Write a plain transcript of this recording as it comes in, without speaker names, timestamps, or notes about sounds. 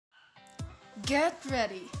Get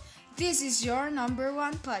ready. This is your number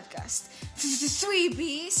one podcast.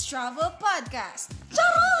 3B's Travel Podcast.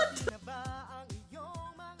 Charot!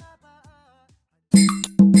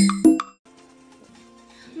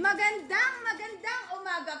 Magandang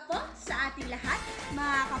umaga po sa ating lahat,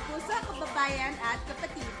 mga kapuso, kababayan at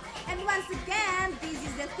kapatid. And once again, this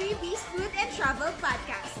is the 3B's Food and Travel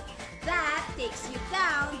Podcast that takes you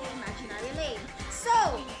down the imaginary lane.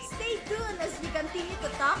 So, stay tuned as we continue to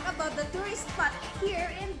talk about the tourist spot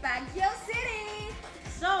here in Baguio City.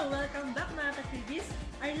 So, welcome back mga ka-3Bs.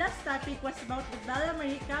 Our last topic was about the Bella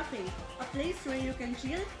Marie Cafe, a place where you can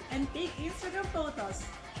chill and take Instagram photos.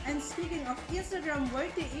 And speaking of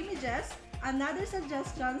Instagram-worthy images, another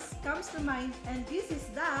suggestion comes to mind, and this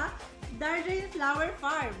is the Darjeeling Flower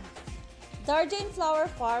Farm. Darjeeling Flower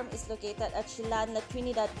Farm is located at Chilan,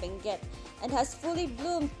 Trinidad, Benguet, and has fully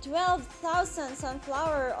bloomed 12,000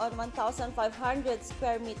 sunflower on 1,500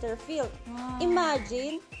 square meter field. Wow.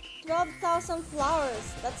 Imagine 12,000 flowers.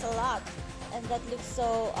 That's a lot, and that looks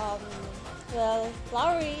so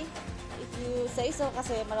flowery. If you say so,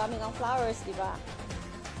 kasi maraming ang flowers, di ba?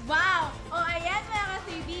 Wow! O ayan mga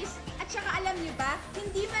ka-3Bs. At saka alam niyo ba,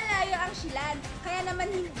 hindi malayo ang Chilan. Kaya naman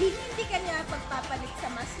hindi ka niya pagpapalit sa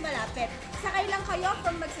mas malapit. Sakay lang kayo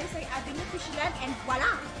from Magsaysay Avenue to Chilan and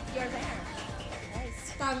voila! You're there.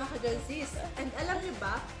 Nice. Tama ka dyan, sis. And alam niyo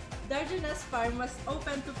ba, Darjeeling Farm was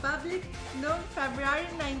open to public noong February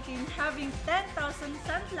 19, having 10,000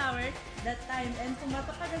 sunflower that time. And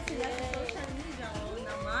pumapakagan sila sa social media. Oo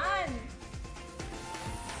naman!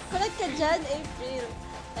 Correct ka dyan, April.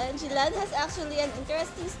 And Chilan has actually an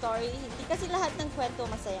interesting story. Hindi kasi lahat ng kwento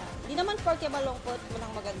masaya. Hindi naman porke malungkot mo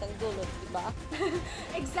ng magandang dulot, di ba?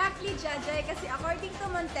 Exactly, Jajay. Kasi according to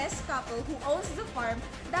Montes couple who owns the farm,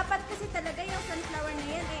 dapat kasi talaga yung sunflower na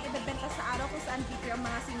yan ay ibebenta sa araw kung saan bigyan ang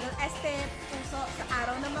mga single puso sa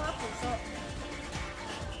araw ng mga puso.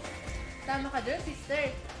 Tama ka dyan, sister.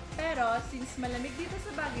 Pero, since malamig dito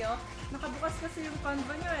sa Baguio, nakabukas kasi yung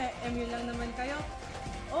convo nyo eh. MU lang naman kayo.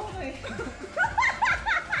 Okay.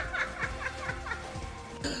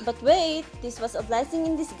 But wait, this was a blessing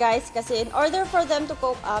in disguise kasi in order for them to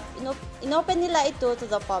cope up, inopen nila ito to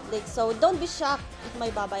the public. So don't be shocked if may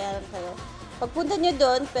babayaran kayo. Pagpunta nyo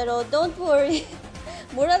doon, pero don't worry.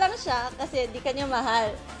 Mura lang siya kasi di kanya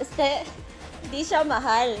mahal. Kasi di siya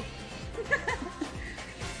mahal.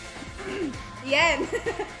 Yan!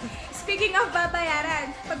 Speaking of babayaran,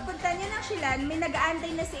 pagpunta niyo ng Chilan, may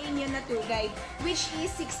nag-aantay na sa inyo na tour guide, which is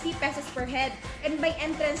 60 pesos per head. And by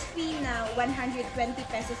entrance fee na 120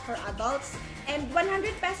 pesos for adults, and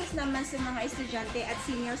 100 pesos naman sa mga estudyante at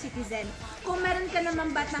senior citizen. Kung meron ka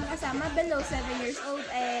naman batang kasama below 7 years old,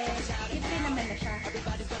 libre naman na siya.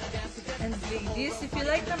 And ladies, if you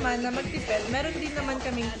like naman na magtipid, meron din naman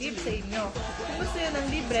kaming tip sa inyo. Kung gusto nyo ng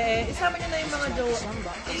libre, isama nyo na yung mga jowa.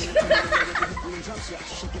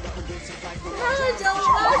 Mga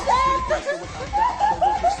jowa!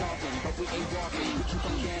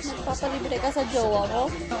 Papalibre ka sa jowa mo?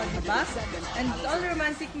 Oo, diba? And to all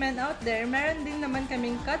romantic men out there, meron din naman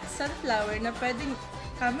kaming cut sunflower na pwedeng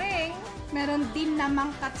kaming Meron din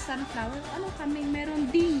namang cut sunflower. Ano kami? Meron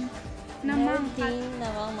din namang cut.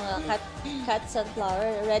 Namang mga cut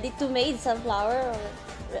sunflower, ready-to-made sunflower, or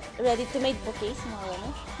ready-to-made bouquets, mga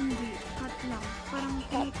gano'n. Hindi, cut lang. Parang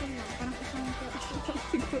ganito lang. Parang isang peso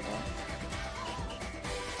siguro.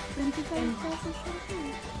 25 pesos lang.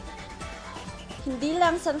 Hindi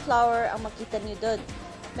lang sunflower ang makita nyo doon.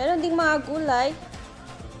 Meron ding mga gulay,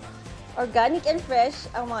 organic and fresh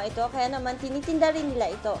ang mga ito, kaya naman tinitinda rin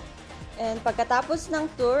nila ito. And pagkatapos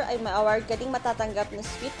ng tour ay may award ka ding matatanggap na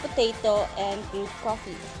sweet potato and brewed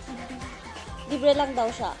coffee. Libre lang daw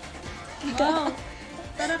siya. wow!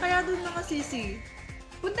 Tara kaya dun mga sisi.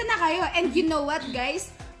 Punta na kayo. And you know what,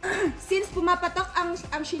 guys? Since pumapatok ang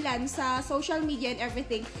Chilan sa social media and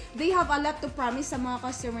everything, they have a lot to promise sa mga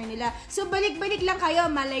customer nila. So, balik-balik lang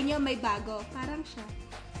kayo. Malay nyo, may bago. Parang siya.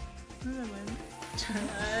 Ano naman?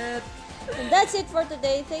 Chat! And that's it for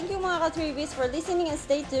today. Thank you mga ka-3Bs for listening and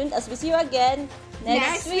stay tuned as we see you again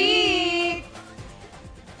next week!